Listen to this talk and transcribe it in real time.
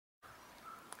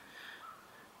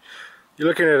You're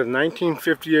looking at a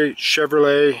 1958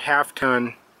 Chevrolet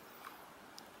half-ton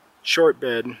short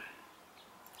bed,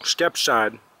 step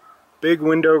side, big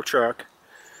window truck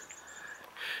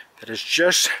that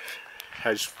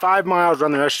has 5 miles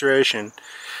on the restoration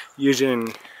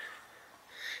using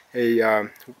a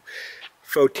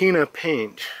Fauxtina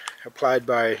paint applied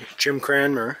by Jim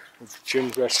Cranmer of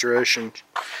Jim's Restoration.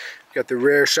 Got the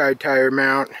rear side tire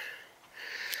mount,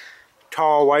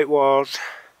 tall white walls.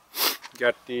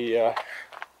 Got the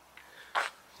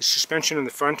suspension in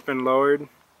the front's been lowered,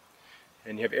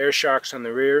 and you have air shocks on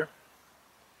the rear,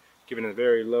 giving a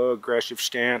very low aggressive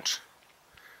stance.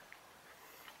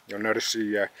 You'll notice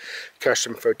the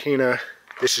custom Fauxtina.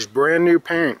 This is brand new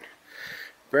paint.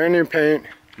 Brand new paint,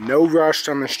 no rust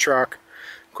on this truck.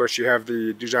 Of course, you have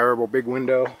the desirable big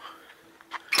window.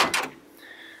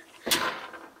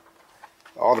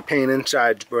 All the paint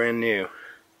inside's brand new.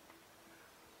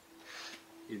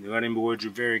 The running boards are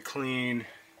very clean.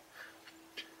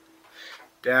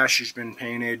 Dash has been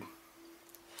painted.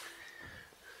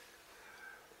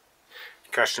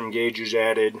 Custom gauges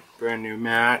added. Brand new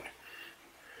mat.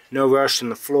 No rust in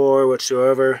the floor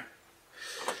whatsoever.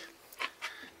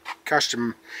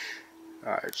 Custom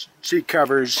seat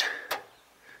covers.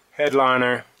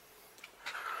 Headliner.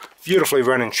 Beautifully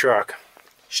running truck.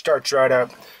 Starts right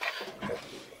up.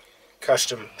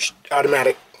 Custom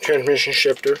automatic transmission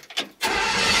shifter.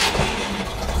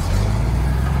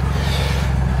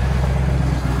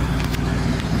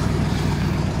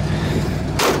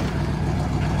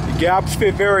 The gaps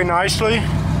fit very nicely.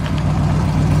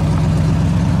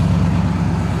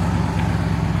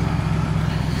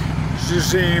 This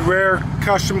is the rare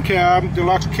custom cab,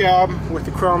 deluxe cab with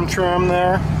the chrome trim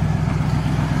there.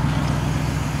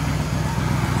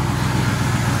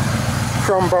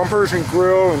 Chrome bumpers and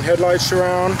grille and headlight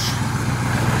surrounds.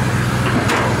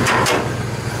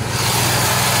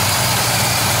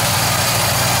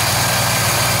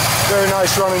 Very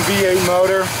nice running V8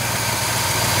 motor.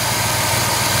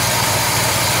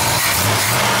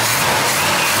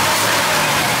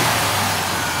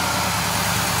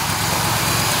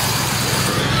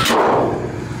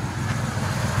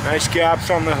 Nice gaps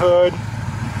on the hood.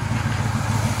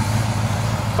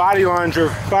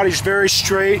 Body's very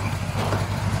straight.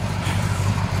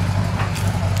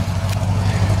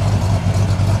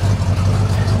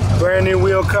 Brand new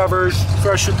wheel covers,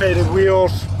 pressure painted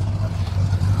wheels.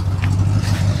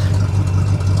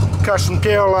 Custom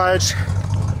tail lights.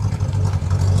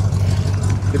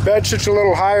 The bed sits a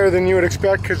little higher than you would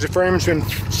expect because the frame's been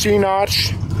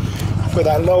C-notched for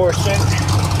that lower sink.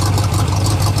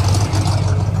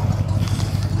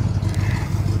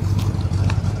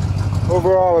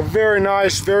 Overall, a very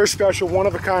nice, very special,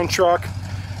 one-of-a-kind truck.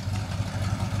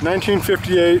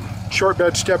 1958, short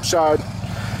bed step side,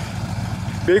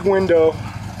 big window,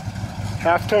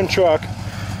 half-ton truck,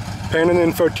 painted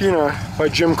in Fauxtina by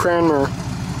Jim Cranmer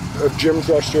of Jim's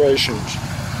Restorations.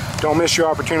 Don't miss your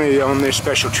opportunity to own this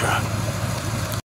special truck.